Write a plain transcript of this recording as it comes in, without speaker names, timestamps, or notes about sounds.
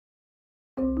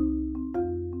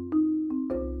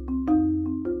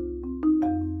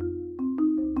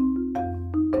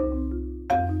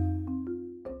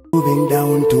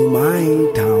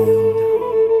my town.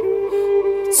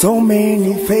 So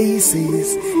many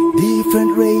faces,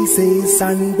 different races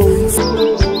and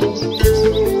voices.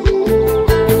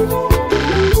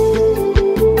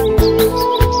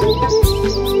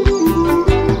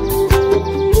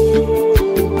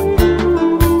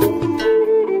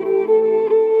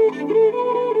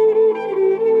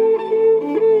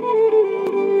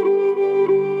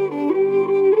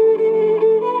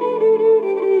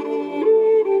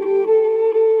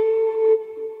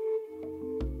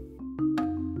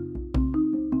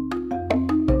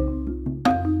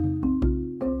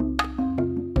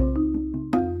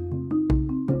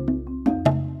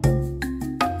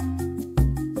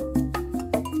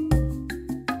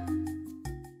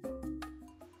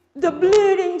 The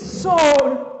bleeding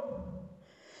soul.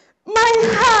 My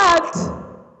heart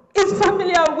is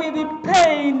familiar with the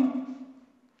pain,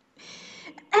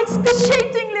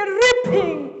 excruciatingly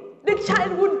ripping the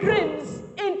childhood dreams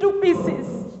into pieces.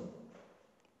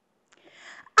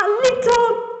 A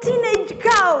little teenage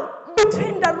girl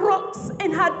between the rocks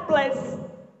and hard place.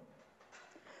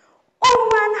 On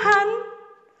one hand,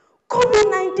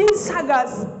 COVID-19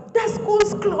 sagas, the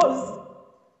schools closed.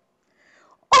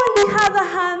 On the other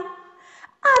hand,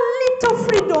 a little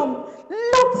freedom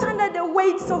locked under the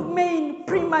weights of men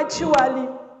prematurely.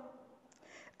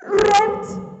 Raped,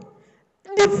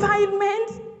 defilement,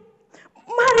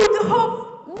 married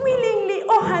off willingly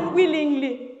or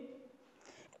unwillingly.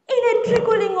 In a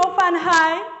trickling of an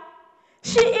eye,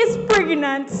 she is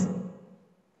pregnant.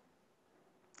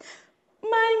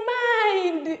 My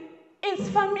mind is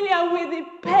familiar with the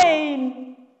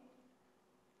pain.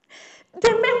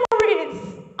 The memories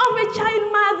of a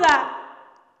child mother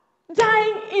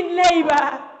dying in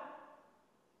labor.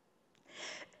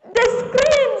 The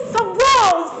screams of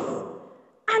those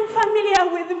unfamiliar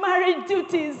with marriage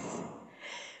duties.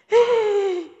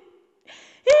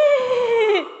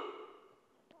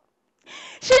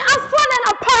 She has fallen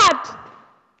apart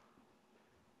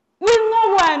with no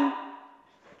one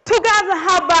to gather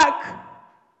her back.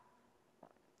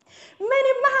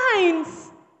 Many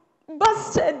minds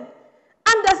busted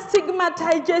under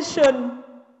stigmatization.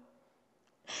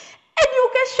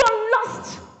 Education lost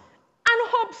and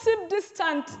hope seemed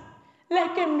distant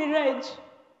like a mirage.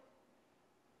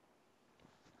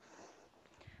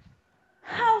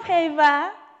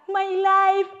 However, my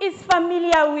life is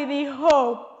familiar with the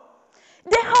hope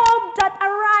that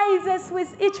arises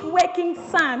with each waking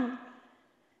sun.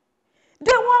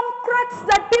 The warm cracks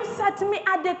that peeps at me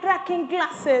at the cracking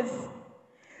glasses.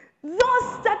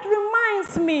 Those that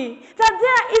reminds me that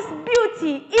there is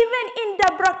beauty even in the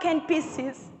broken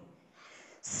pieces.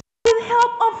 So with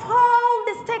help of all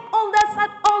the stakeholders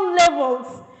at all levels,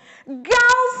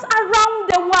 girls around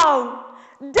the world,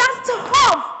 dust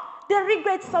off the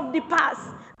regrets of the past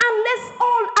and let's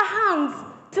hold our hands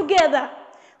together,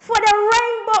 for the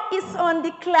rainbow is on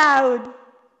the cloud.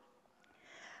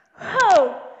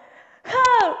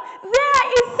 There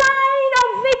is sign of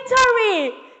victory.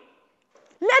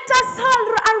 Let us all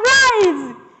arise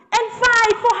and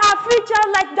fight for our future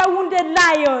like the wounded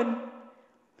lion.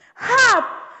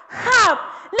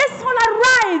 Let's all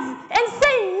arise and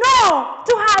say no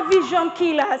to our vision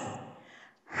killers.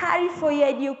 Hurry for your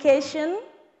education.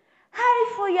 Hurry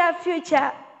for your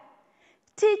future.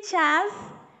 Teachers,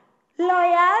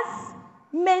 lawyers,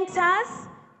 mentors,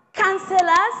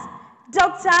 counselors,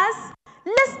 doctors,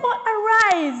 let's all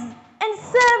arise and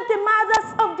serve the mothers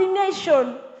of the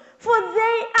nation, for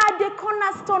they are the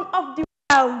cornerstone of the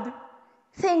world.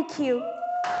 Thank you.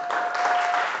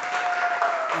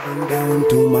 Down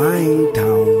to my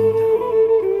town.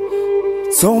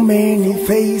 So many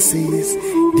faces,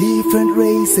 different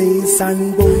races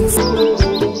and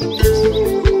voices.